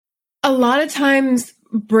A lot of times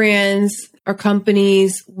brands or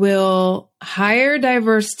companies will hire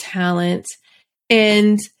diverse talent,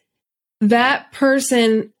 and that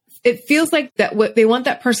person, it feels like that what they want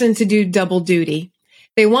that person to do double duty.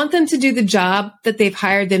 They want them to do the job that they've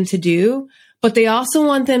hired them to do, but they also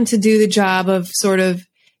want them to do the job of sort of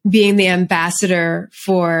being the ambassador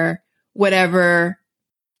for whatever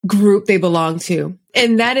group they belong to.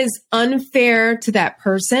 And that is unfair to that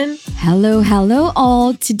person. Hello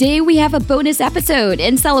all. Today we have a bonus episode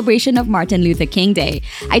in celebration of Martin Luther King Day.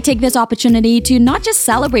 I take this opportunity to not just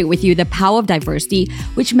celebrate with you the power of diversity,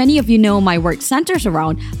 which many of you know my work centers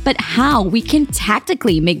around, but how we can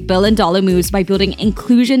tactically make billion-dollar moves by building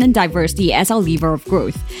inclusion and diversity as our lever of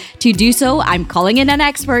growth. To do so, I'm calling in an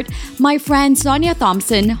expert, my friend Sonia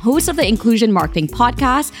Thompson, host of the Inclusion Marketing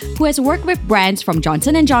Podcast, who has worked with brands from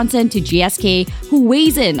Johnson & Johnson to GSK, who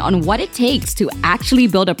weighs in on what it takes to actually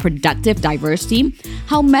build a productive diverse team,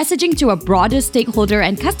 how messaging to a broader stakeholder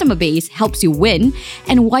and customer base helps you win,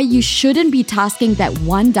 and why you shouldn't be tasking that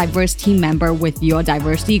one diverse team member with your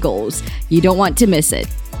diversity goals. You don't want to miss it.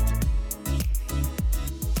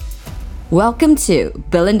 Welcome to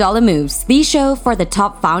Billion Dollar Moves, the show for the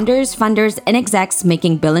top founders, funders, and execs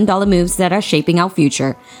making billion-dollar moves that are shaping our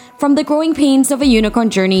future. From the growing pains of a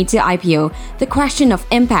unicorn journey to IPO, the question of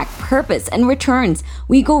impact, purpose, and returns,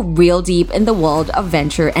 we go real deep in the world of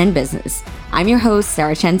venture and business. I'm your host,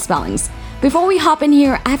 Sarah Chen Spellings. Before we hop in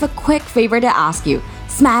here, I have a quick favor to ask you.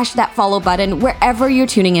 Smash that follow button wherever you're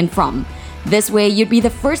tuning in from. This way, you'd be the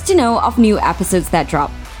first to know of new episodes that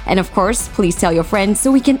drop. And of course, please tell your friends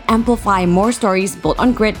so we can amplify more stories built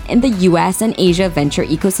on grit in the US and Asia venture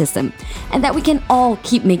ecosystem, and that we can all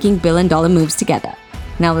keep making billion-dollar moves together.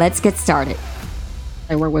 Now let's get started.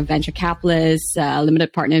 I work with venture capitalists,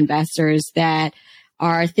 limited partner investors that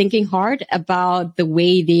are thinking hard about the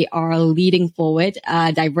way they are leading forward.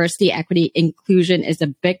 Diversity, equity, inclusion is a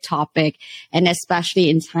big topic, and especially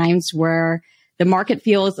in times where the market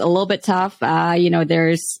feels a little bit tough.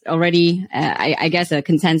 There's already, I guess, a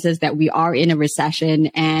consensus that we are in a recession.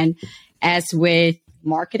 And as with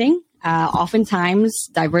marketing, oftentimes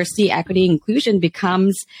diversity, equity, inclusion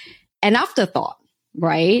becomes an afterthought,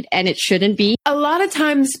 right? And it shouldn't be. A lot of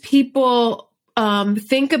times people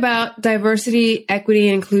think about diversity, equity,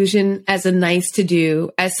 and inclusion as a nice to do,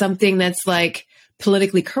 as something that's like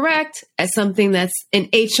politically correct, as something that's an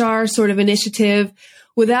HR sort of initiative,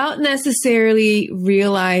 without necessarily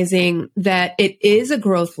realizing that it is a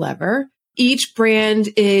growth lever. Each brand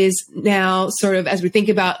is now sort of, as we think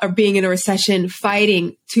about being in a recession,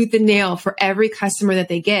 fighting tooth and nail for every customer that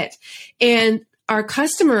they get. And our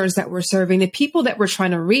customers that we're serving, the people that we're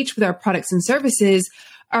trying to reach with our products and services,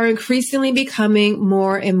 are increasingly becoming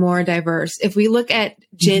more and more diverse. If we look at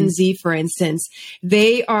Gen Z, for instance,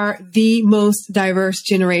 they are the most diverse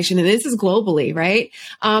generation, and this is globally, right?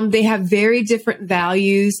 They have very different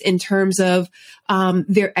values in terms of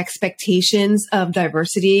their expectations of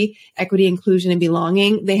diversity, equity, inclusion, and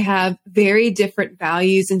belonging. They have very different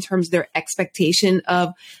values in terms of their expectation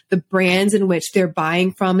of the brands in which they're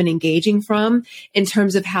buying from and engaging from, in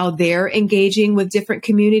terms of how they're engaging with different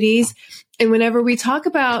communities. And whenever we talk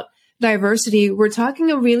about diversity, we're talking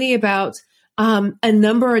really about a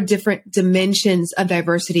number of different dimensions of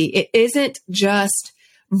diversity. It isn't just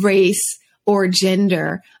race or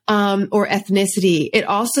gender or ethnicity. It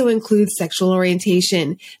also includes sexual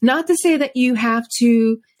orientation. Not to say that you have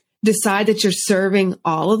to decide that you're serving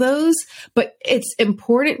all of those, but it's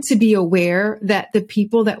important to be aware that the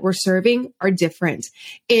people that we're serving are different.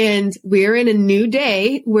 And we're in a new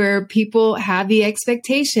day where people have the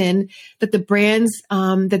expectation that the brands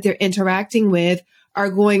that they're interacting with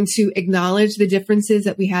are going to acknowledge the differences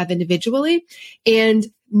that we have individually and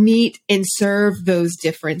meet and serve those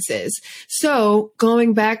differences. So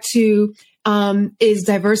going back to is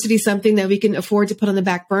diversity something that we can afford to put on the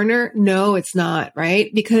back burner? No, it's not, right?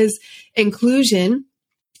 Because inclusion,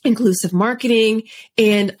 inclusive marketing,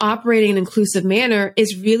 and operating in an inclusive manner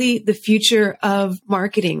is really the future of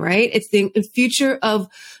marketing, right? It's the future of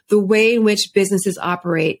the way in which businesses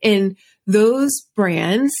operate. And those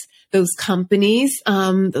brands, those companies,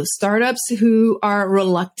 those startups who are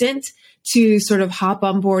reluctant to sort of hop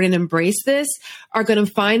on board and embrace this are going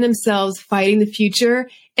to find themselves fighting the future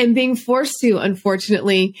and being forced to,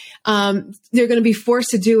 unfortunately, they're going to be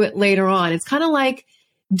forced to do it later on. It's kind of like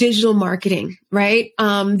digital marketing, right?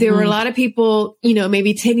 There were a lot of people,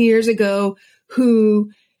 maybe 10 years ago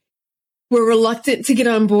who were reluctant to get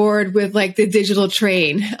on board with like the digital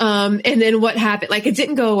train. And then what happened? Like it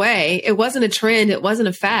didn't go away. It wasn't a trend. It wasn't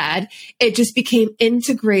a fad. It just became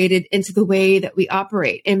integrated into the way that we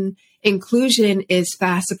operate. And inclusion is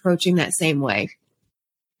fast approaching that same way.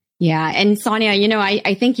 Yeah. And Sonia,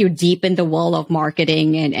 I think you're deep in the world of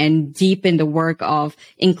marketing and deep in the work of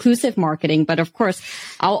inclusive marketing. But of course,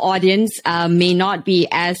 our audience may not be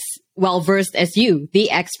as well versed as you,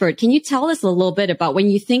 the expert. Can you tell us a little bit about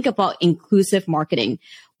when you think about inclusive marketing,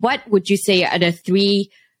 what would you say are the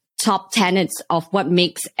 3 top tenets of what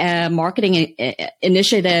makes a marketing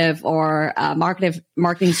initiative or a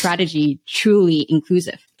marketing strategy truly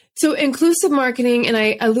inclusive? So inclusive marketing, and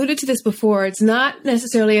I alluded to this before, it's not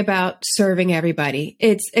necessarily about serving everybody.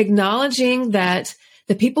 It's acknowledging that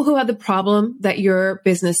the people who have the problem that your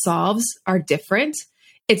business solves are different.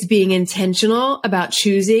 It's being intentional about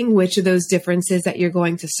choosing which of those differences that you're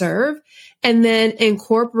going to serve, and then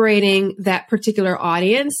incorporating that particular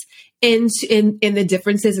audience in the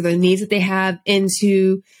differences or the needs that they have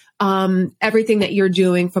into everything that you're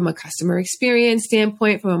doing from a customer experience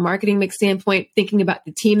standpoint, from a marketing mix standpoint, thinking about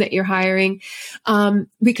the team that you're hiring,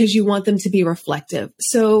 because you want them to be reflective.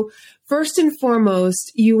 So first and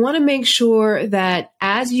foremost, you want to make sure that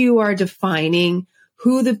as you are defining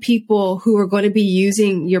who the people who are going to be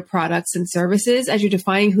using your products and services, as you're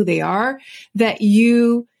defining who they are, that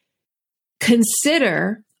you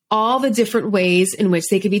consider all the different ways in which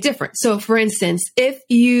they could be different. So for instance, if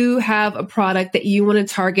you have a product that you want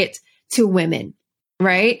to target to women,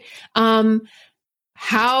 right?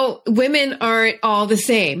 How women aren't all the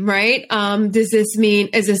same, right? Does this mean,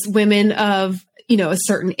 is this women of, a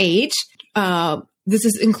certain age? Does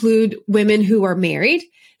this include women who are married?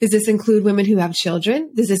 Does this include women who have children?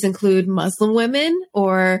 Does this include Muslim women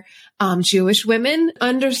or Jewish women?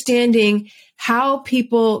 Understanding how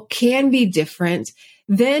people can be different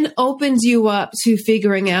then opens you up to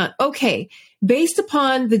figuring out, okay, based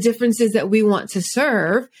upon the differences that we want to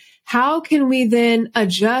serve, how can we then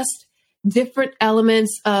adjust different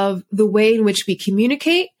elements of the way in which we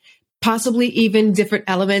communicate, possibly even different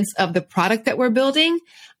elements of the product that we're building,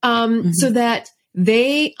 so that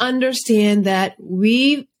they understand that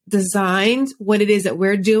we designed what it is that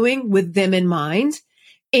we're doing with them in mind.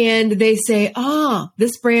 And they say,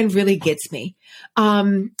 this brand really gets me.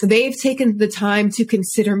 They've taken the time to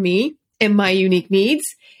consider me and my unique needs.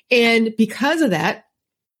 And because of that,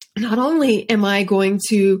 not only am I going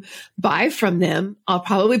to buy from them, I'll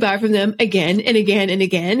probably buy from them again and again and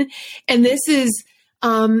again. And this is,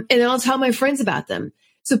 and I'll tell my friends about them.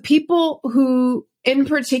 So people who in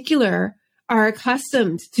particular are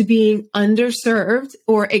accustomed to being underserved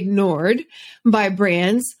or ignored by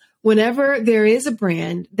brands, whenever there is a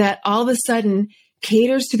brand that all of a sudden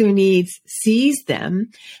caters to their needs, sees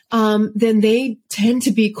them, then they tend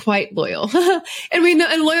to be quite loyal. And we know,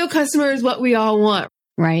 and loyal customer is what we all want.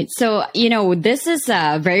 Right. So, this is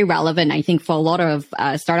very relevant, I think, for a lot of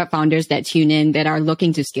startup founders that tune in that are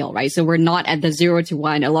looking to scale, right? So we're not at the 0 to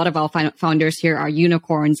 1. A lot of our founders here are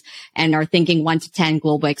unicorns and are thinking 1 to 10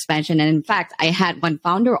 global expansion. And in fact, I had one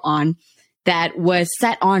founder on that was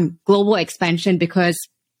set on global expansion because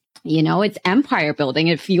it's empire building.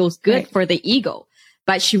 It feels good for the ego.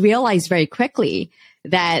 But she realized very quickly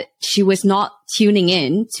that she was not tuning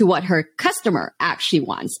in to what her customer actually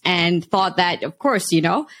wants and thought that, of course,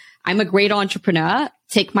 I'm a great entrepreneur,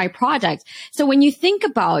 take my product. So when you think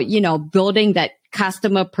about, building that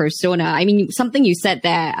customer persona, I mean, something you said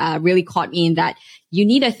there really caught me in that you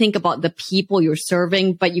need to think about the people you're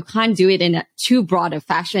serving, but you can't do it in a too broad a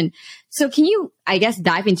fashion. So can you, I guess,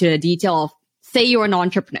 dive into the detail of, say you're an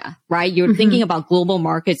entrepreneur, right? You're thinking about global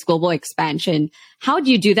markets, global expansion. How do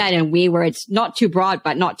you do that in a way where it's not too broad,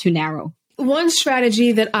 but not too narrow? One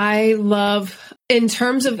strategy that I love in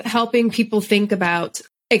terms of helping people think about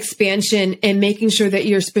expansion and making sure that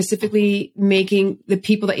you're specifically making the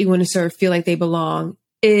people that you want to serve feel like they belong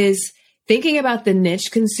is thinking about the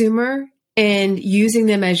niche consumer and using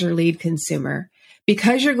them as your lead consumer,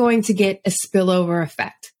 because you're going to get a spillover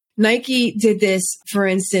effect. Nike did this, for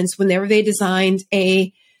instance, whenever they designed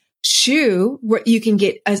a shoe where you can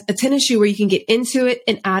get a tennis shoe where you can get into it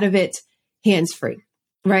and out of it hands-free,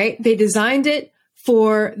 right? They designed it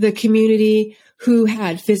for the community who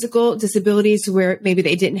had physical disabilities where maybe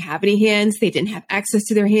they didn't have any hands. They didn't have access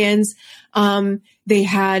to their hands. They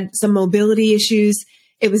had some mobility issues.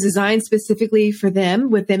 It was designed specifically for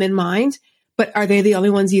them with them in mind. But are they the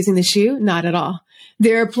only ones using the shoe? Not at all.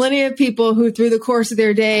 There are plenty of people who through the course of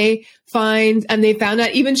their day they found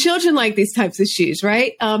out even children like these types of shoes,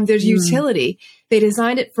 right? There's utility. They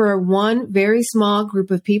designed it for one very small group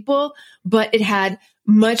of people, but it had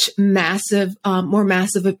more massive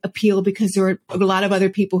appeal because there were a lot of other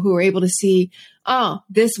people who were able to see,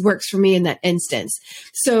 this works for me in that instance.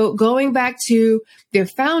 So going back to their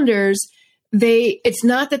founders, it's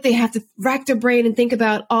not that they have to rack their brain and think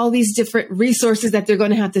about all these different resources that they're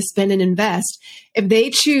going to have to spend and invest. If they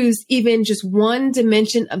choose even just one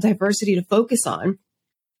dimension of diversity to focus on,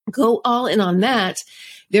 go all in on that,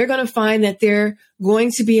 they're going to find that they're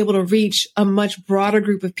going to be able to reach a much broader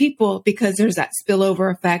group of people because there's that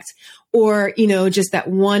spillover effect, or, just that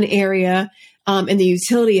one area and the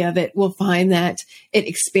utility of it will find that it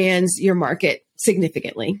expands your market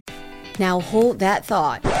significantly. Now hold that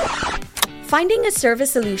thought. Finding a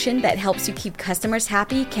service solution that helps you keep customers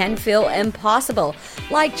happy can feel impossible,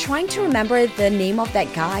 like trying to remember the name of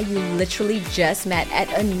that guy you literally just met at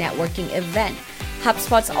a networking event.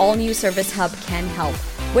 HubSpot's all-new Service Hub can help.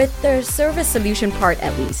 With their service solution part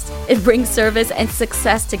at least, it brings service and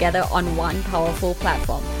success together on one powerful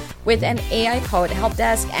platform. With an AI-powered help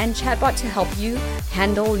desk and chatbot to help you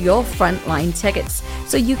handle your frontline tickets,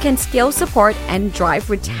 so you can scale support and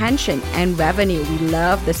drive retention and revenue. We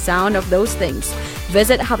love the sound of those things.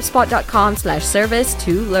 Visit HubSpot.com/service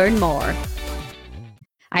to learn more.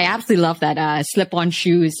 I absolutely love that slip-on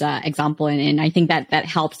shoes example, and I think that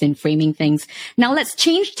helps in framing things. Now let's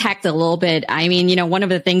change tact a little bit. I mean, one of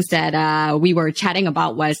the things that we were chatting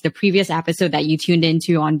about was the previous episode that you tuned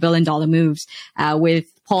into on Billion Dollar Moves with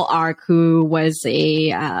Paul Ark, who was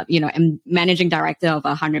a managing director of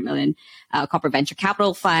a $100 million corporate venture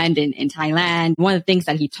capital fund in Thailand. One of the things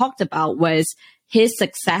that he talked about was his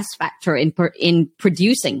success factor in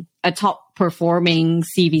producing a top performing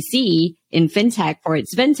CVC in fintech for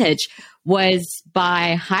its vintage was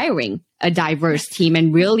by hiring a diverse team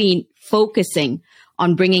and really focusing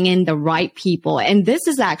on bringing in the right people. And this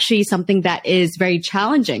is actually something that is very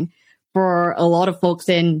challenging for a lot of folks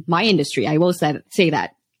in my industry. I will say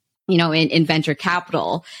that. In venture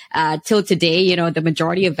capital, till today, the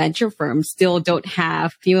majority of venture firms still don't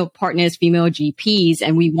have female partners, female GPs,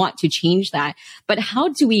 and we want to change that. But how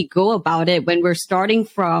do we go about it when we're starting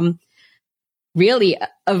from really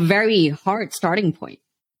a very hard starting point?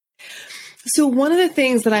 So one of the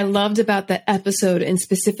things that I loved about that episode, and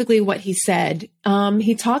specifically what he said,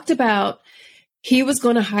 he talked about he was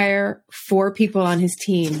going to hire 4 people on his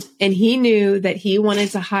team, and he knew that he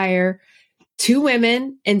wanted to hire 2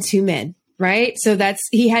 women and 2 men, right? So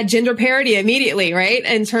he had gender parity immediately, right?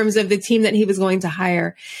 In terms of the team that he was going to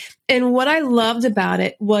hire. And what I loved about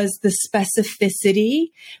it was the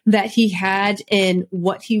specificity that he had in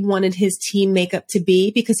what he wanted his team makeup to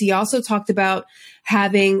be, because he also talked about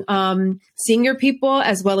having senior people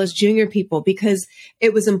as well as junior people, because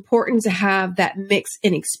it was important to have that mix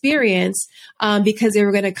in experience because they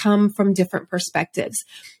were going to come from different perspectives.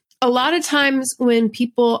 A lot of times when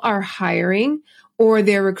people are hiring or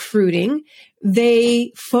they're recruiting,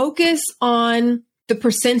 they focus on the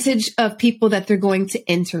percentage of people that they're going to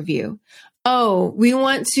interview. Oh, we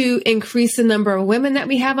want to increase the number of women that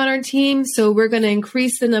we have on our team, so we're going to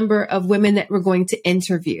increase the number of women that we're going to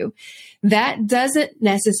interview. That doesn't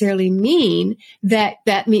necessarily mean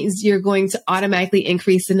that means you're going to automatically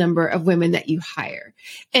increase the number of women that you hire.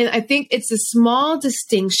 And I think it's a small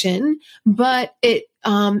distinction, but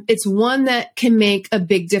it's one that can make a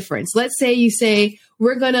big difference. Let's say you say,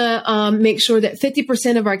 we're going to make sure that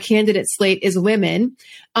 50% of our candidate slate is women.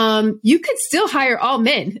 You could still hire all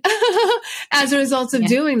men as a result of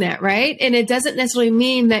doing that, right? And it doesn't necessarily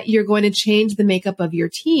mean that you're going to change the makeup of your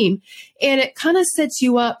team. And it kind of sets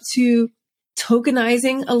you up to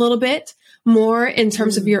tokenizing a little bit more in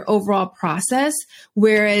terms of your overall process.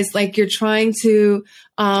 Whereas like you're trying to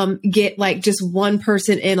get like just one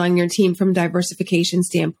person in on your team from a diversification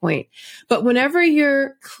standpoint. But whenever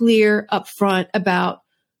you're clear upfront about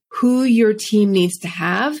who your team needs to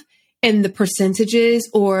have and the percentages,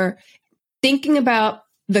 or thinking about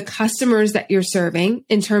the customers that you're serving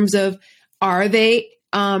in terms of, are they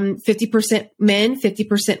 50% men,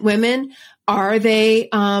 50% women? Are they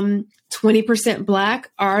 20%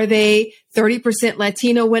 Black? Are they 30%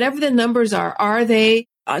 Latino? Whatever the numbers are they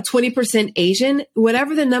 20% Asian?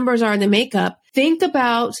 Whatever the numbers are in the makeup, think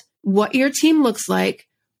about what your team looks like,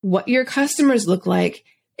 what your customers look like,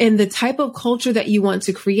 and the type of culture that you want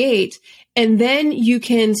to create. And then you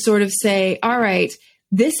can sort of say, all right,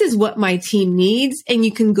 this is what my team needs. And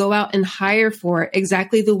you can go out and hire for it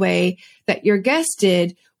exactly the way that your guest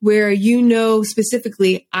did, where you know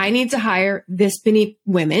specifically, I need to hire this many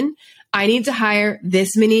women. I need to hire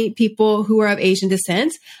this many people who are of Asian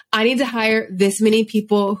descent. I need to hire this many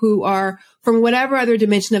people who are from whatever other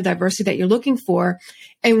dimension of diversity that you're looking for.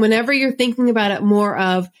 And whenever you're thinking about it more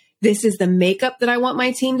of, this is the makeup that I want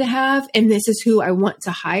my team to have, and this is who I want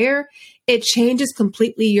to hire, it changes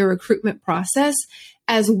completely your recruitment process,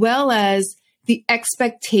 as well as the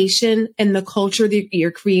expectation and the culture that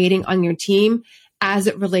you're creating on your team as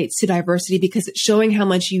it relates to diversity, because it's showing how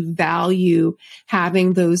much you value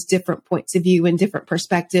having those different points of view and different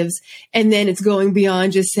perspectives. And then it's going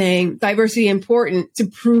beyond just saying diversity important to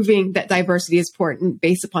proving that diversity is important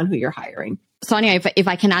based upon who you're hiring. Sonia, if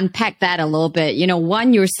I can unpack that a little bit,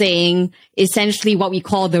 one, you're saying essentially what we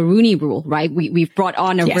call the Rooney Rule, right? We've brought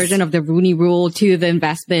on a version of the Rooney Rule to the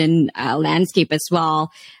investment landscape as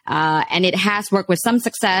well. And it has worked with some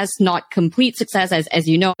success, not complete success, as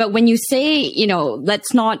you know. But when you say,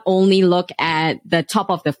 let's not only look at the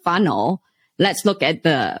top of the funnel, let's look at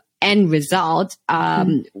the end result.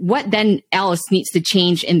 What then else needs to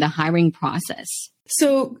change in the hiring process?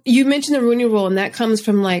 So you mentioned the Rooney Rule, and that comes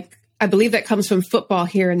from I believe that comes from football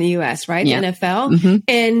here in the US, right? Yeah. The NFL. Mm-hmm.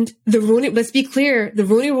 And let's be clear, the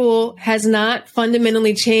Rooney Rule has not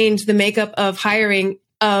fundamentally changed the makeup of hiring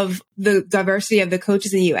of the diversity of the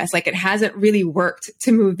coaches in the US. It hasn't really worked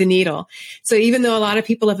to move the needle. So even though a lot of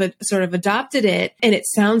people have sort of adopted it and it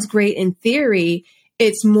sounds great in theory,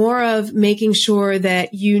 it's more of making sure that,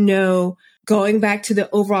 going back to the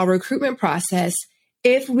overall recruitment process,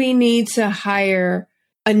 if we need to hire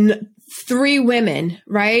 3 women,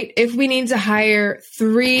 right? If we need to hire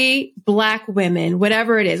 3 Black women,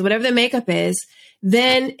 whatever it is, whatever the makeup is,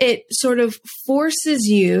 then it sort of forces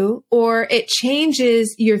you, or it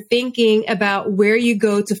changes your thinking about where you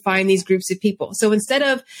go to find these groups of people. So instead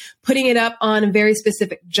of putting it up on a very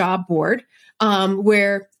specific job board,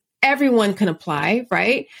 where everyone can apply,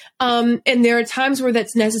 right? And there are times where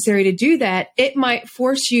that's necessary to do that. It might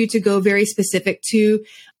force you to go very specific to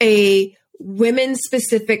a women's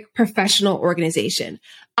specific professional organization.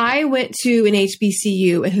 I went to an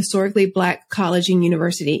HBCU, a historically Black college and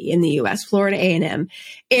university in the US, Florida A&M.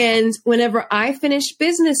 And whenever I finished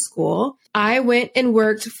business school, I went and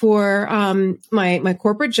worked for my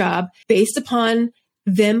corporate job based upon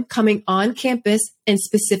them coming on campus and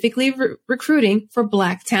specifically recruiting for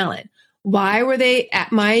Black talent. Why were they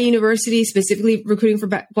at my university specifically recruiting for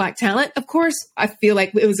Black talent? Of course, I feel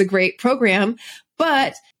like it was a great program,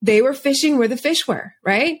 but they were fishing where the fish were,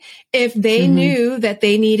 right? If they knew that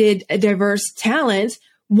they needed a diverse talent,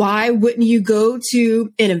 why wouldn't you go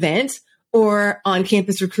to an event or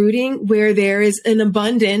on-campus recruiting where there is an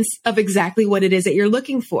abundance of exactly what it is that you're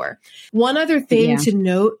looking for? One other thing to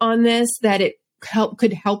note on this that it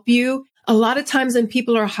could help you, a lot of times when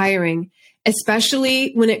people are hiring,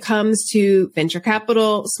 especially when it comes to venture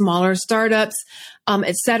capital, smaller startups,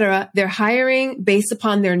 et cetera, they're hiring based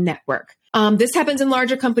upon their network. This happens in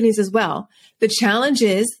larger companies as well. The challenge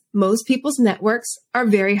is most people's networks are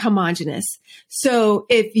very homogenous. So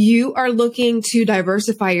if you are looking to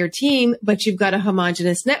diversify your team, but you've got a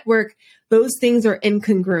homogenous network, those things are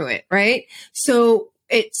incongruent, right? So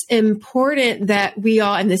it's important that we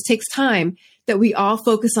all, and this takes time, that we all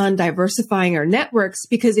focus on diversifying our networks,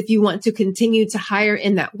 because if you want to continue to hire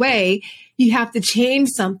in that way, you have to change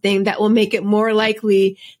something that will make it more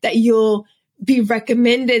likely that you'll be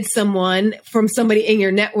recommended someone from somebody in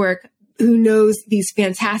your network who knows these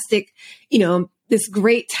fantastic, this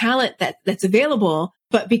great talent that's available,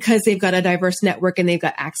 but because they've got a diverse network and they've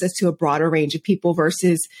got access to a broader range of people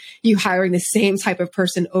versus you hiring the same type of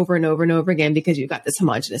person over and over and over again because you've got this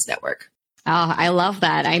homogenous network. Oh, I love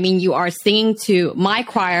that. I mean, you are singing to my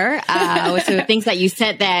choir. So things that you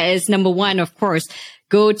said there is number one, of course,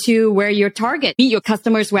 go to where your target, meet your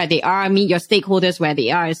customers where they are, meet your stakeholders where they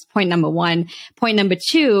are is point number one. Point number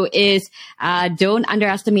two is, don't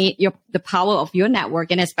underestimate the power of your network,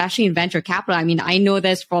 and especially in venture capital. I mean, I know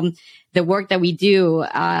this from the work that we do,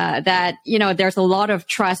 that, there's a lot of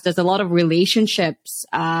trust. There's a lot of relationships,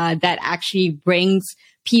 that actually brings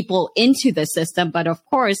people into the system. But of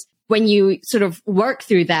course, when you sort of work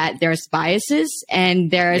through that, there's biases and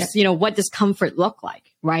there's, what does comfort look like,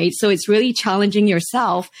 right? So it's really challenging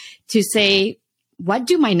yourself to say, what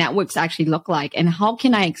do my networks actually look like? And how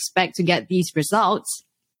can I expect to get these results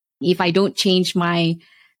if I don't change my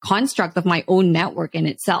construct of my own network in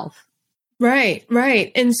itself? Right,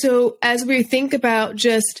 right. And so as we think about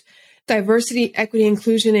just diversity, equity,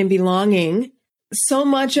 inclusion, and belonging, so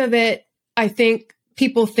much of it, I think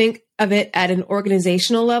people think of it at an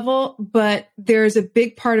organizational level, but there's a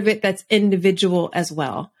big part of it that's individual as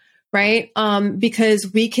well, right?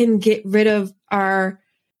 Because we can get rid of our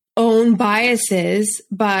own biases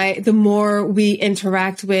by the more we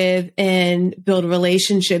interact with and build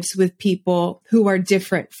relationships with people who are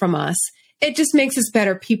different from us. It just makes us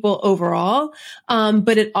better people overall,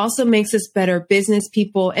 but it also makes us better business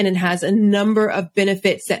people, and it has a number of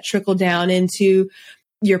benefits that trickle down into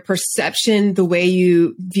your perception, the way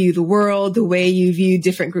you view the world, the way you view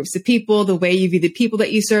different groups of people, the way you view the people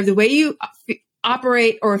that you serve, the way you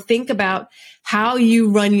operate or think about how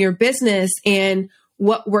you run your business and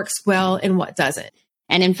what works well and what doesn't.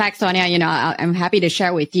 And in fact, Sonia, I'm happy to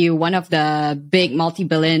share with you one of the big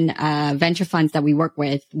multi-billion venture funds that we work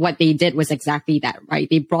with. What they did was exactly that, right?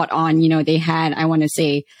 They brought on, they had, I want to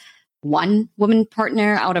say, one woman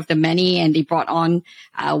partner out of the many, and they brought on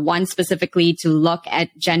one specifically to look at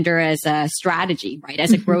gender as a strategy, right?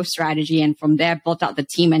 As a growth strategy. And from there, built out the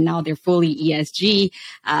team. And now they're fully ESG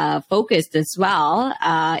focused as well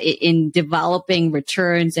in developing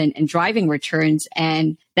returns and driving returns.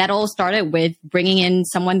 And that all started with bringing in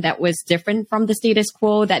someone that was different from the status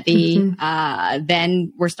quo that they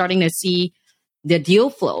then were starting to see the deal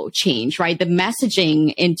flow change, right? The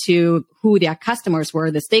messaging into who their customers were,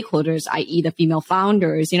 the stakeholders, i.e. the female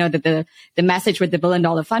founders, the message with the $1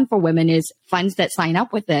 billion fund for women is funds that sign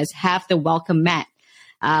up with us have the welcome mat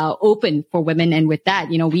open for women. And with that,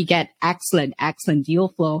 we get excellent deal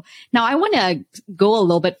flow. Now, I want to go a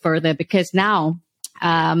little bit further because now,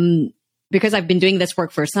 because I've been doing this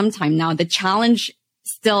work for some time now, the challenge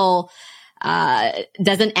still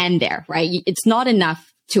doesn't end there, right? It's not enough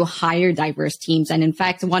to hire diverse teams. And in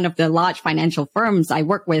fact, one of the large financial firms I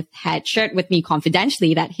work with had shared with me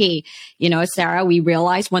confidentially that, hey, Sarah, we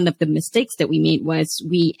realized one of the mistakes that we made was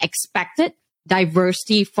we expected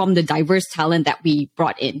diversity from the diverse talent that we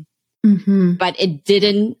brought in, but it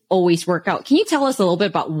didn't always work out. Can you tell us a little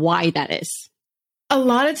bit about why that is? A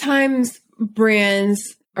lot of times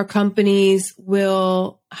brands or companies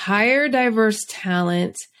will hire diverse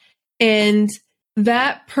talent, and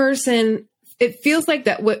that person, it feels like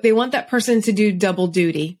that what they want that person to do double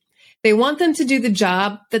duty. They want them to do the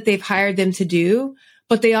job that they've hired them to do,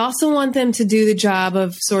 but they also want them to do the job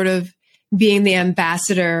of sort of being the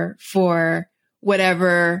ambassador for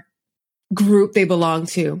whatever group they belong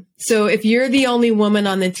to. So if you're the only woman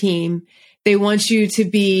on the team, they want you to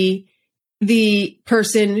be the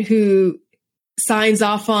person who signs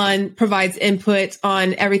off on, provides input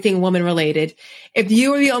on everything woman related. If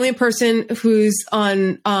you are the only person who's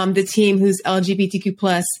on the team who's LGBTQ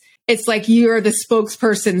plus, it's like you're the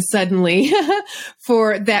spokesperson suddenly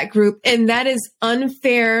for that group. And that is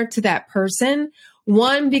unfair to that person.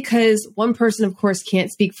 One, because one person, of course,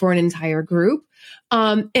 can't speak for an entire group.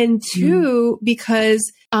 And two,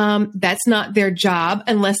 because that's not their job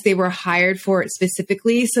unless they were hired for it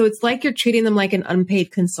specifically. So it's like you're treating them like an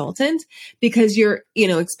unpaid consultant because you're,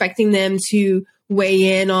 expecting them to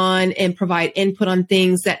weigh in on and provide input on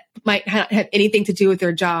things that might not have anything to do with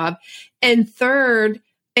their job. And third,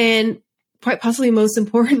 and quite possibly most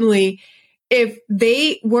importantly, if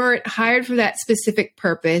they weren't hired for that specific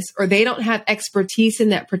purpose or they don't have expertise in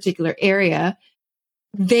that particular area,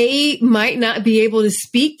 they might not be able to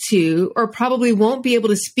speak to, or probably won't be able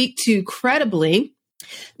to speak to credibly,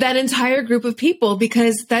 that entire group of people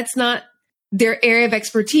because that's not their area of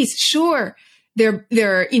expertise. Sure, they're,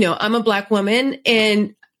 I'm a Black woman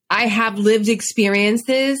and I have lived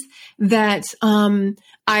experiences that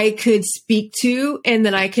I could speak to and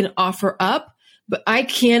that I can offer up, but I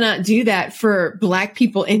cannot do that for Black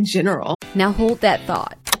people in general. Now hold that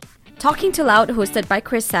thought. Talking Too Loud, hosted by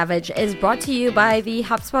Chris Savage, is brought to you by the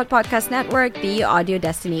HubSpot Podcast Network, the audio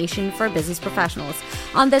destination for business professionals.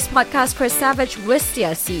 On this podcast, Chris Savage,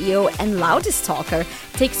 Wistia CEO and loudest talker,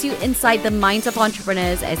 takes you inside the minds of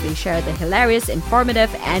entrepreneurs as they share the hilarious, informative,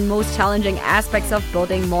 and most challenging aspects of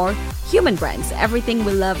building more human brands. Everything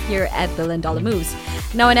we love here at $1 Billion Moves.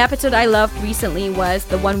 Now, an episode I loved recently was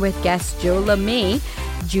the one with guest Joe LeMay,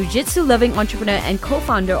 Jiu-Jitsu loving entrepreneur and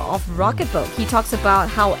co-founder of Rocketbook. He talks about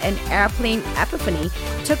how an airplane epiphany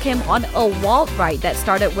took him on a wild ride that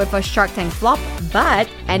started with a Shark Tank flop, but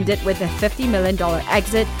ended with a $50 million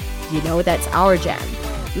exit. That's our jam.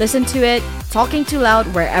 Listen to it, Talking Too Loud,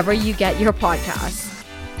 wherever you get your podcasts.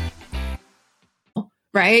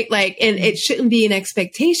 Right? And it shouldn't be an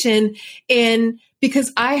expectation. And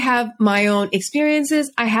because I have my own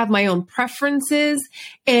experiences, I have my own preferences,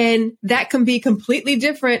 and that can be completely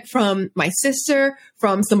different from my sister,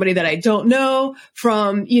 from somebody that I don't know,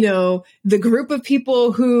 from, the group of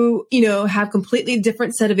people who, have completely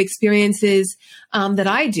different set of experiences that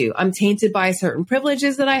I do. I'm tainted by certain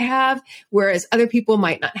privileges that I have, whereas other people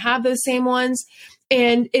might not have those same ones.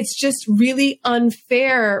 And it's just really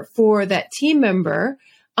unfair for that team member,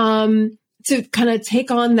 to kind of take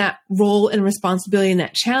on that role and responsibility and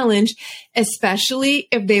that challenge, especially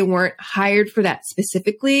if they weren't hired for that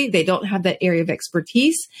specifically. They don't have that area of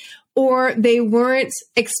expertise, or they weren't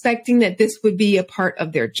expecting that this would be a part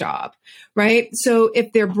of their job, right? So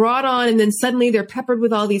if they're brought on and then suddenly they're peppered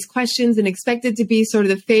with all these questions and expected to be sort of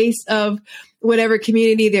the face of whatever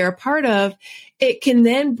community they're a part of, it can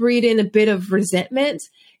then breed in a bit of resentment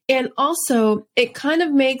And also, it kind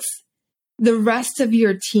of makes the rest of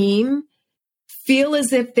your team feel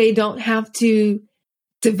as if they don't have to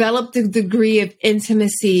develop the degree of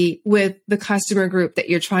intimacy with the customer group that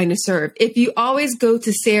you're trying to serve. If you always go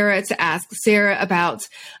to Sarah to ask Sarah about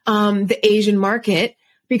the Asian market,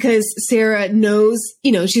 because Sarah knows,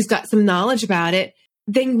 she's got some knowledge about it,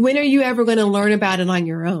 then when are you ever going to learn about it on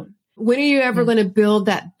your own? When are you ever going to build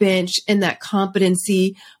that bench and that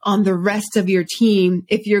competency on the rest of your team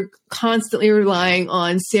if you're constantly relying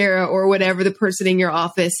on Sarah or whatever the person in your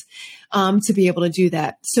office to be able to do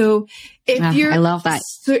that? So if you're I love that.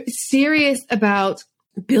 Serious about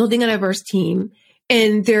building a diverse team,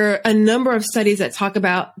 and there are a number of studies that talk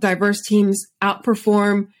about diverse teams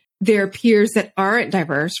outperform their peers that aren't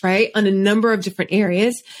diverse, right? On a number of different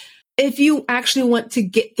areas. If you actually want to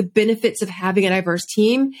get the benefits of having a diverse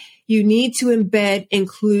team, you need to embed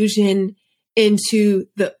inclusion into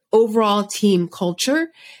the overall team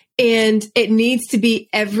culture. And it needs to be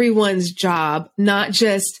everyone's job, not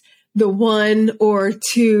just the one or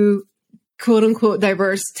two quote unquote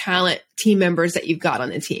diverse talent team members that you've got on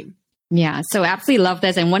the team. Yeah. So absolutely love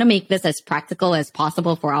this and want to make this as practical as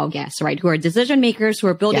possible for our guests, right? Who are decision makers, who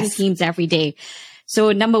are building teams every day.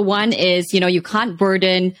 So number one is, you can't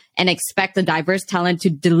burden and expect a diverse talent to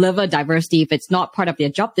deliver diversity if it's not part of their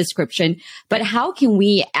job description. But how can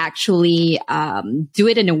we actually do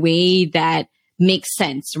it in a way that makes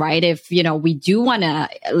sense, right? If, we do want to,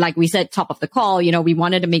 like we said, top of the call, we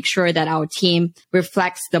wanted to make sure that our team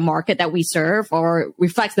reflects the market that we serve or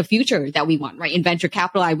reflects the future that we want, right? In venture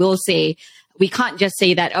capital, I will say, we can't just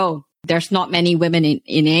say that, oh, there's not many women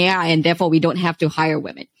in AI and therefore we don't have to hire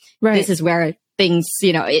women. Right. This is where things,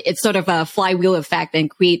 it's sort of a flywheel effect and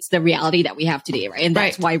creates the reality that we have today, right? And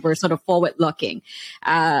that's why we're sort of forward looking.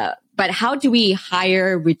 But how do we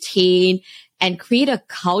hire, retain, and create a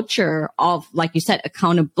culture of, like you said,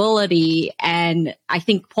 accountability? And I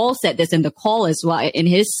think Paul said this in the call as well in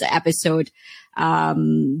his episode,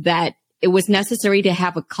 that it was necessary to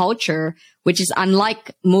have a culture, which is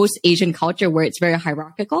unlike most Asian culture where it's very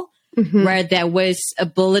hierarchical, where there was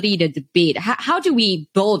ability to debate. How do we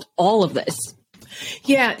build all of this?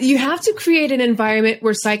 Yeah, you have to create an environment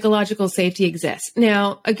where psychological safety exists.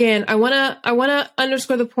 Now, again, I want to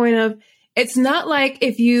underscore the point of, it's not like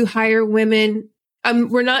if you hire women,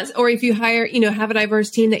 or if you hire, have a diverse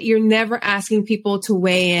team, that you're never asking people to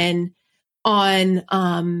weigh in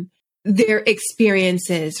on their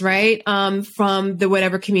experiences, right? From the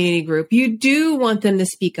whatever community group. You do want them to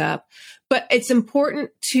speak up, but it's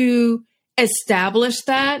important to establish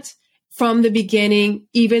that from the beginning,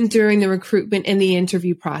 even during the recruitment and the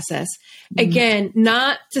interview process. Again,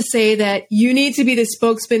 not to say that you need to be the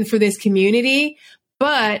spokesman for this community,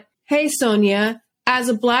 but hey, Sonia, as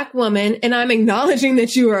a Black woman, and I'm acknowledging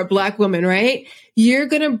that you are a Black woman, right? You're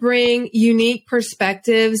going to bring unique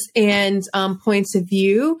perspectives and points of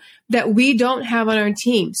view that we don't have on our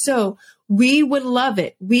team. So we would love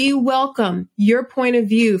it. We welcome your point of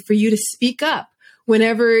view for you to speak up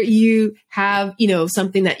whenever you have,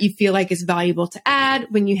 something that you feel like is valuable to add,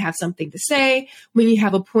 when you have something to say, when you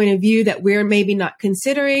have a point of view that we're maybe not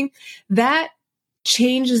considering. That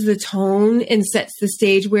changes the tone and sets the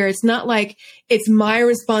stage where it's not like it's my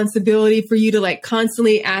responsibility for you to like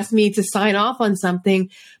constantly ask me to sign off on something,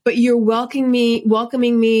 but you're welcoming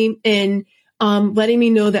me and letting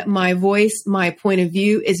me know that my voice, my point of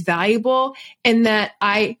view is valuable and that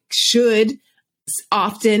I should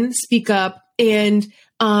often speak up, and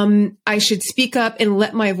I should speak up and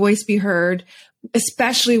let my voice be heard,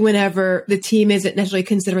 especially whenever the team isn't necessarily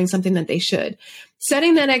considering something that they should.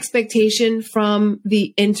 Setting that expectation from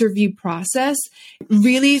the interview process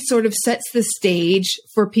really sort of sets the stage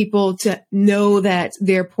for people to know that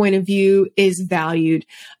their point of view is valued.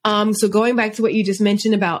 So going back to what you just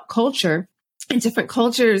mentioned about culture, and different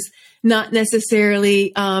cultures, not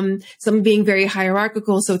necessarily some being very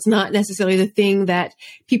hierarchical. So it's not necessarily the thing that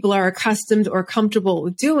people are accustomed or comfortable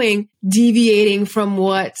with doing, deviating from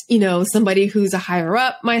what, somebody who's a higher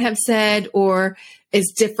up might have said, or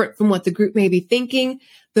is different from what the group may be thinking.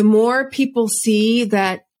 The more people see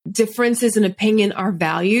that differences in opinion are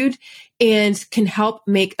valued and can help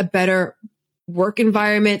make a better work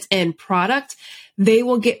environment and product, they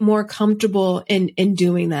will get more comfortable in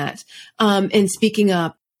doing that, and speaking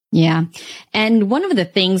up. Yeah. And one of the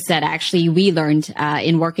things that actually we learned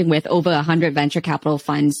in working with over 100 venture capital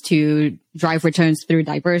funds to drive returns through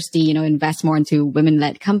diversity, invest more into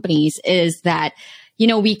women-led companies, is that,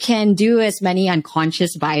 we can do as many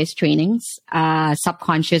unconscious bias trainings,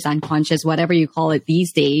 subconscious, unconscious, whatever you call it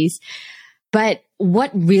these days. But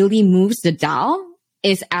what really moves the dial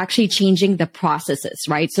is actually changing the processes,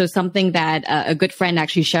 right? So something that a good friend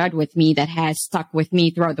actually shared with me that has stuck with me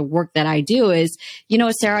throughout the work that I do is,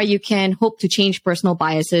 Sarah, you can hope to change personal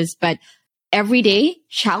biases, but every day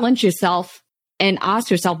challenge yourself and ask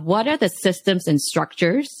yourself, what are the systems and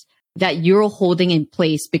structures that you're holding in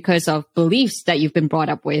place because of beliefs that you've been brought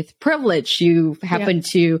up with, privilege you happen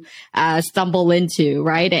to stumble into,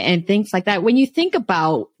 right? And things like that. When you think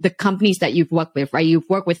about the companies that you've worked with, right? You've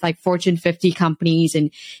worked with like Fortune 50 companies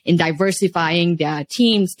and in diversifying their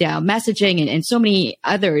teams, their messaging, and so many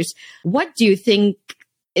others. What do you think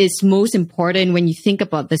is most important when you think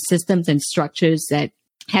about the systems and structures that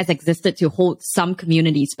has existed to hold some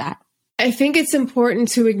communities back? I think it's important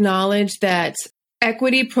to acknowledge that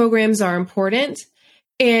equity programs are important,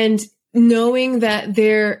 and knowing that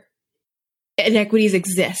their inequities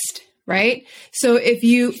exist, right? So if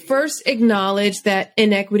you first acknowledge that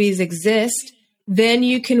inequities exist, then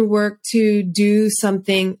you can work to do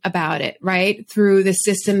something about it, right? Through the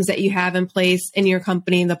systems that you have in place in your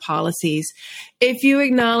company and the policies. If you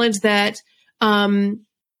acknowledge that our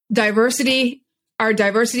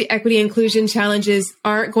diversity, equity, inclusion challenges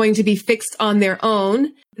aren't going to be fixed on their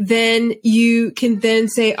own, then you can then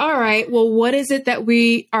say, all right, well, what is it that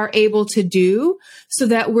we are able to do so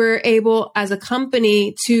that we're able as a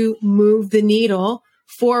company to move the needle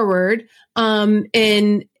forward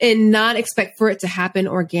and not expect for it to happen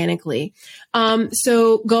organically.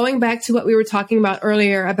 So going back to what we were talking about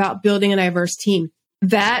earlier about building a diverse team,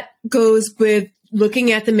 that goes with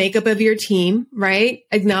looking at the makeup of your team, right?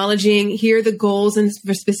 Acknowledging here are the goals and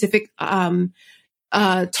specific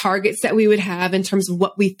targets that we would have in terms of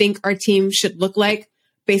what we think our team should look like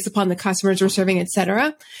based upon the customers we're serving, et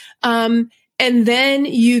cetera. And then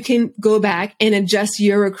you can go back and adjust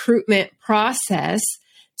your recruitment process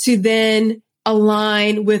to then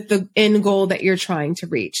align with the end goal that you're trying to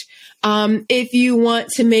reach. If you want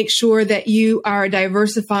to make sure that you are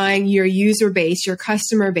diversifying your user base, your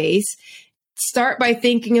customer base, start by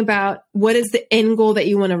thinking about what is the end goal that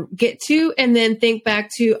you want to get to, and then think back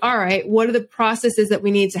to, all right, what are the processes that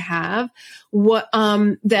we need to have, what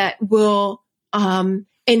that will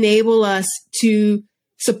enable us to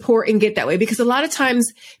support and get that way. Because a lot of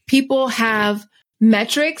times people have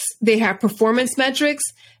metrics, they have performance metrics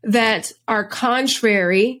that are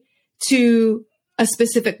contrary to a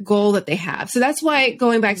specific goal that they have. So that's why,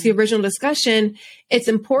 going back to the original discussion, it's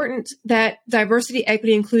important that diversity,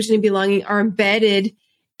 equity, inclusion, and belonging are embedded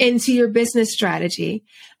into your business strategy,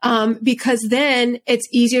 because then it's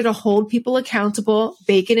easier to hold people accountable,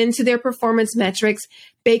 bake it into their performance metrics,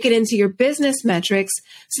 bake it into your business metrics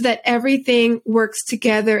so that everything works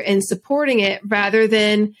together in supporting it, rather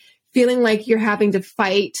than feeling like you're having to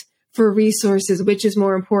fight for resources, which is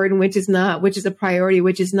more important, which is not, which is a priority,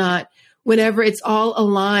 which is not. Whenever it's all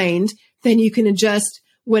aligned, then you can adjust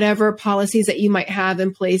whatever policies that you might have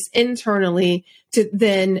in place internally to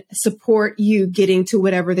then support you getting to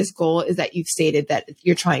whatever this goal is that you've stated that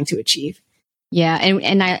you're trying to achieve. Yeah.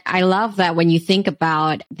 And I love that when you think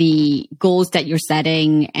about the goals that you're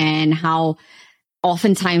setting and how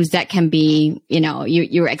oftentimes that can be,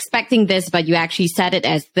 you're expecting this, but you actually set it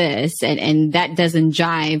as this, and that doesn't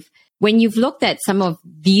jive. When you've looked at some of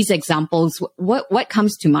these examples, what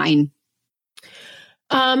comes to mind?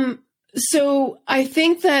 So I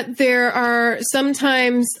think that there are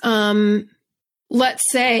sometimes, let's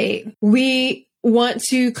say we want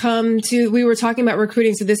to we were talking about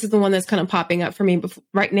recruiting. So this is the one that's kind of popping up for me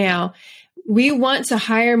right now. We want to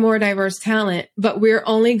hire more diverse talent, but we're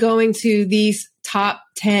only going to these top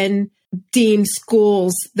 10 deemed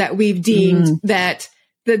schools that we've deemed that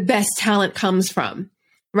the best talent comes from,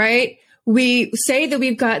 right? We say that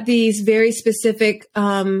we've got these very specific,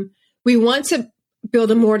 we want to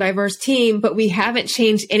build a more diverse team, but we haven't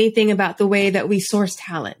changed anything about the way that we source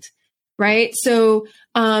talent, right? So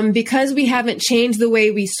because we haven't changed the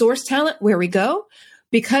way we source talent, where we go,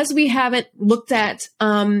 because we haven't looked at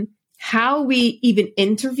how we even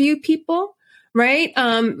interview people, right?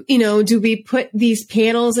 Do we put these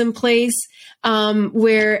panels in place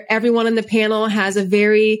where everyone on the panel has a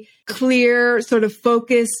very clear sort of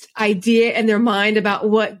focused idea in their mind about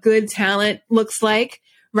what good talent looks like,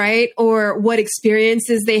 right? Or what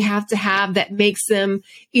experiences they have to have that makes them,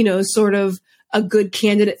 sort of a good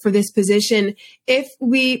candidate for this position. If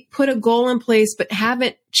we put a goal in place, but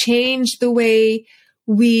haven't changed the way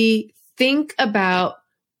we think about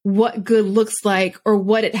what good looks like or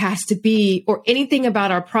what it has to be, or anything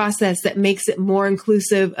about our process that makes it more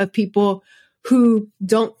inclusive of people who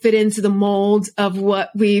don't fit into the mold of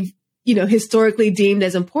what we've historically deemed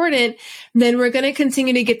as important, then we're going to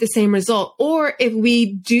continue to get the same result. Or if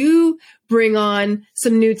we do bring on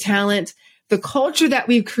some new talent, the culture that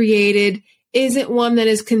we've created isn't one that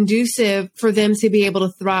is conducive for them to be able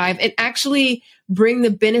to thrive and actually bring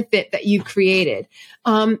the benefit that you created.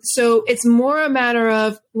 So it's more a matter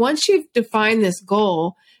of once you've defined this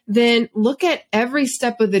goal, then look at every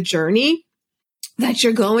step of the journey that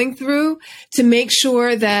you're going through to make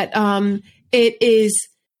sure that it is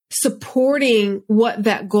supporting what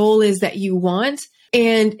that goal is that you want.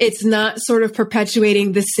 And it's not sort of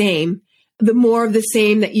perpetuating the more of the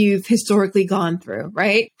same that you've historically gone through,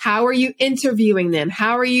 right? How are you interviewing them?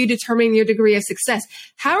 How are you determining your degree of success?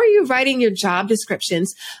 How are you writing your job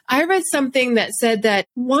descriptions? I read something that said that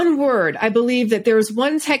one word, I believe that there was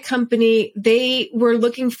one tech company, they were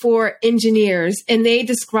looking for engineers and they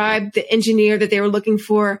described the engineer that they were looking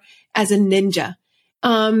for as a ninja.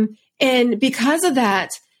 And because of that,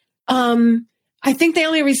 I think they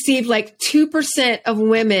only received like 2% of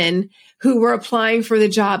women who were applying for the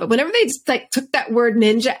job. But whenever they just took that word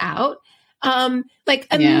ninja out,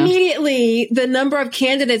 immediately the number of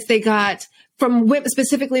candidates they got from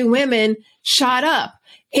specifically women shot up.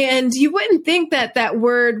 And you wouldn't think that that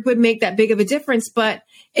word would make that big of a difference, but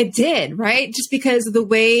it did, right? Just because of the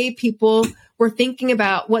way people were thinking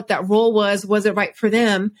about what that role was it right for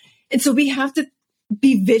them? And so we have to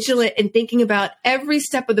be vigilant in thinking about every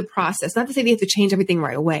step of the process. Not to say that you have to change everything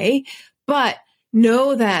right away, but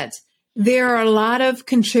know that there are a lot of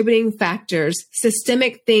contributing factors,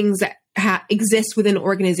 systemic things that exist within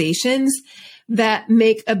organizations that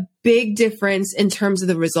make a big difference in terms of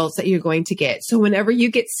the results that you're going to get. So whenever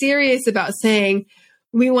you get serious about saying,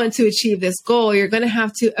 we want to achieve this goal, you're going to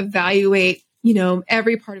have to evaluate,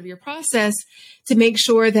 every part of your process to make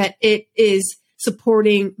sure that it is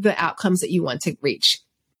supporting the outcomes that you want to reach.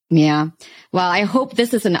 Yeah. Well, I hope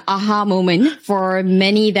this is an aha moment for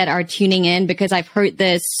many that are tuning in, because I've heard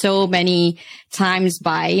this so many times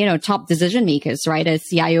by, top decision makers, right? A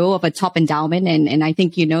CIO of a top endowment. And I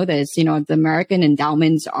think this, the American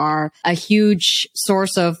endowments are a huge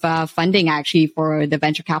source of funding actually for the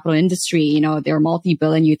venture capital industry. They're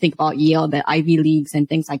multi-billion. You think about Yale, the Ivy Leagues and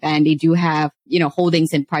things like that. And they do have,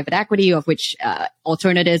 holdings in private equity, of which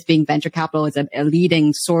alternatives being venture capital is a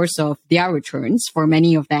leading source of their returns for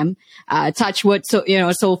many of them. Touch wood,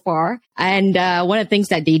 so far. And one of the things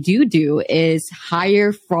that they do is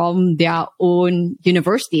hire from their own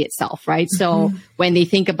university itself, right? Mm-hmm. So when they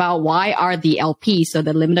think about why are the LPs, so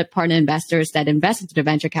the limited partner investors that invest into the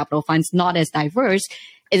venture capital funds, not as diverse,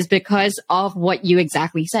 is because of what you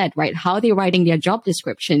exactly said, right? How they're writing their job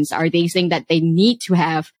descriptions. Are they saying that they need to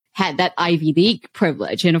have had that Ivy League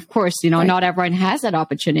privilege? And of course, right. Not everyone has that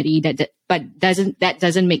opportunity, but that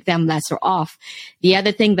doesn't make them lesser off. The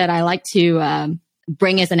other thing that I like to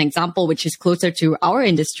bring as an example, which is closer to our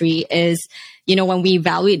industry, is, when we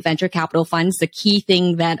evaluate venture capital funds, the key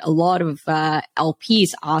thing that a lot of LPs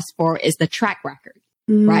ask for is the track record,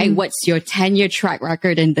 right? What's your 10-year track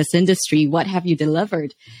record in this industry? What have you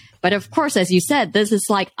delivered? But of course, as you said, this is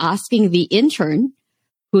like asking the intern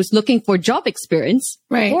who's looking for job experience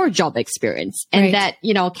or job experience. And that,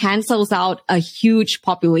 cancels out a huge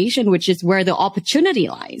population, which is where the opportunity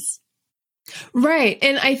lies. Right.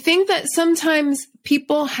 And I think that sometimes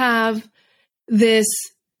people have this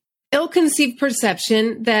ill-conceived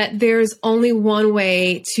perception that there's only one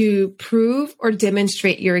way to prove or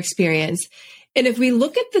demonstrate your experience. And if we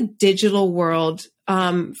look at the digital world,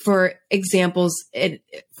 for examples,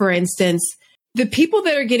 for instance, the people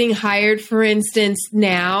that are getting hired, for instance,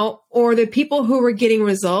 now, or the people who are getting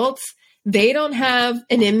results, they don't have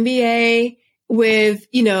an MBA with,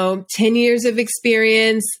 10 years of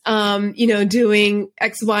experience, doing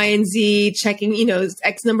X, Y, and Z, checking,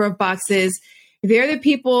 X number of boxes. They're the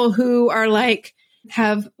people who are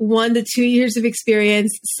have 1 to 2 years of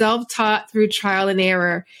experience, self-taught through trial and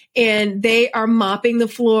error. And they are mopping the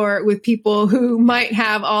floor with people who might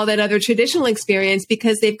have all that other traditional experience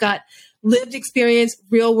because they've got lived experience,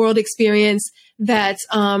 real world experience that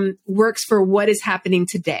works for what is happening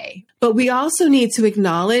today. But we also need to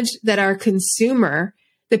acknowledge that our consumer,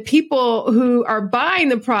 the people who are buying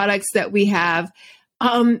the products that we have,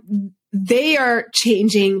 they are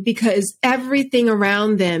changing because everything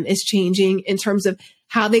around them is changing in terms of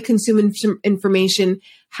how they consume information,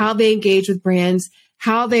 how they engage with brands,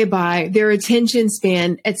 how they buy, their attention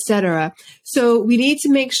span, etc. So we need to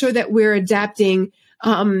make sure that we're adapting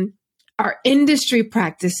our industry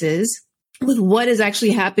practices with what is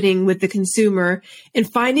actually happening with the consumer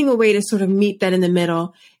and finding a way to sort of meet that in the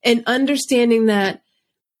middle and understanding that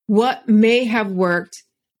what may have worked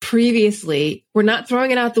previously, we're not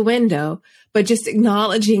throwing it out the window, but just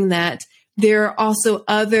acknowledging that there are also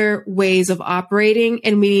other ways of operating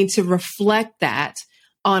and we need to reflect that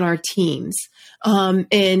on our teams.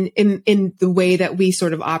 in the way that we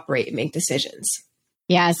sort of operate and make decisions.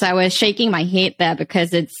 Yes, I was shaking my head there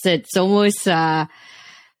because it's almost a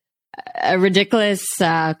ridiculous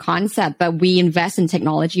concept, but we invest in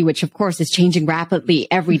technology, which of course is changing rapidly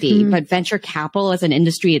every day. But venture capital as an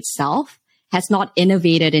industry itself has not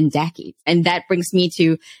innovated in decades. And that brings me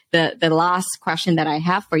to the last question that I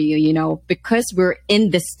have for you. You know, because we're in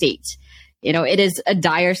this state, you know, it is a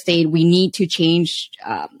dire state. We need to change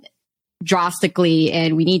drastically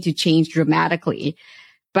and we need to change dramatically.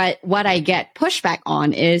 But what I get pushback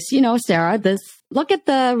on is, you know, Sarah, look at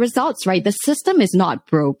the results, right? The system is not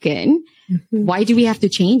broken. Why do we have to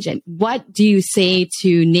change it? What do you say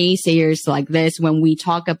to naysayers like this when we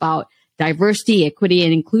talk about diversity, equity,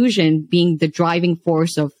 and inclusion being the driving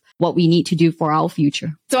force of what we need to do for our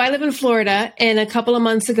future? So I live in Florida, and a couple of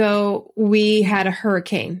months ago, we had a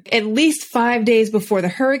hurricane. At least 5 days before the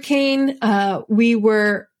hurricane, we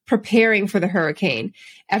were preparing for the hurricane.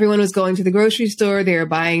 Everyone was going to the grocery store. They were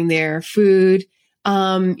buying their food.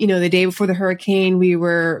 The day before the hurricane, we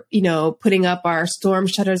were, putting up our storm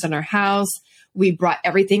shutters on our house. We brought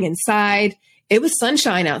everything inside. It was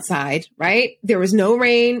sunshine outside, right? There was no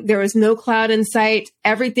rain. There was no cloud in sight.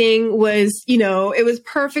 Everything was, it was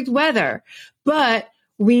perfect weather, but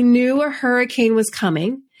we knew a hurricane was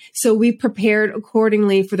coming. So we prepared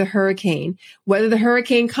accordingly for the hurricane. Whether the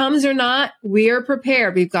hurricane comes or not, we are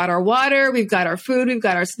prepared. We've got our water, we've got our food, we've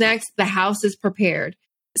got our snacks. The house is prepared.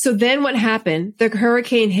 So then what happened? The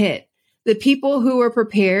hurricane hit. The people who were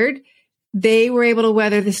prepared, they were able to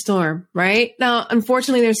weather the storm, right? Now,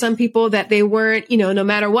 unfortunately, there's some people that they weren't, no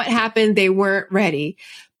matter what happened, they weren't ready.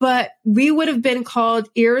 But we would have been called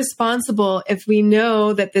irresponsible if we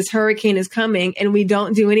know that this hurricane is coming and we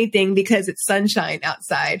don't do anything because it's sunshine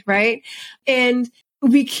outside, right? And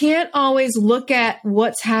we can't always look at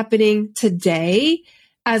what's happening today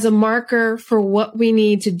as a marker for what we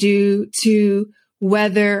need to do to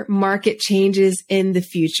weather market changes in the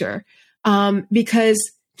future. Because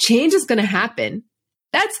change is going to happen.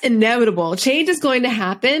 That's inevitable. Change is going to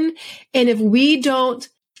happen. And if we don't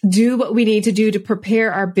do what we need to do to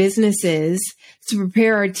prepare our businesses, to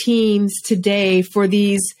prepare our teams today for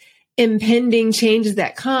these impending changes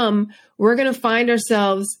that come, we're going to find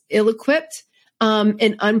ourselves ill-equipped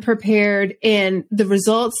and unprepared. And the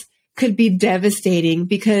results could be devastating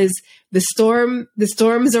because the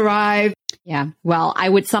storms arrive. Yeah. Well, I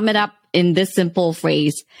would sum it up in this simple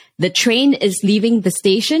phrase. The train is leaving the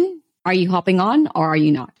station. Are you hopping on or are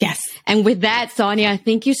you not? Yes. And with that, Sonia,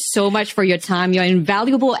 thank you so much for your time, your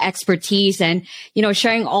invaluable expertise and,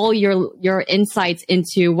 sharing all your insights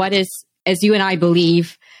into what is, as you and I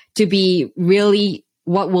believe, to be really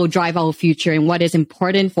what will drive our future and what is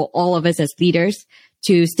important for all of us as leaders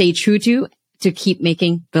to stay true to keep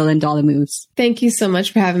making billion-dollar moves. Thank you so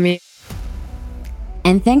much for having me.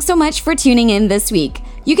 And thanks so much for tuning in this week.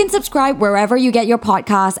 You can subscribe wherever you get your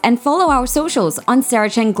podcasts and follow our socials on Sarah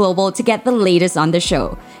Chen Global to get the latest on the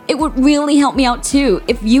show. It would really help me out too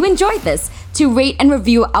if you enjoyed this to rate and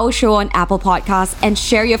review our show on Apple Podcasts and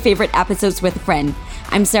share your favorite episodes with a friend.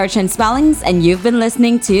 I'm Sarah Chen Spellings and you've been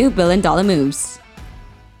listening to Billion Dollar Moves.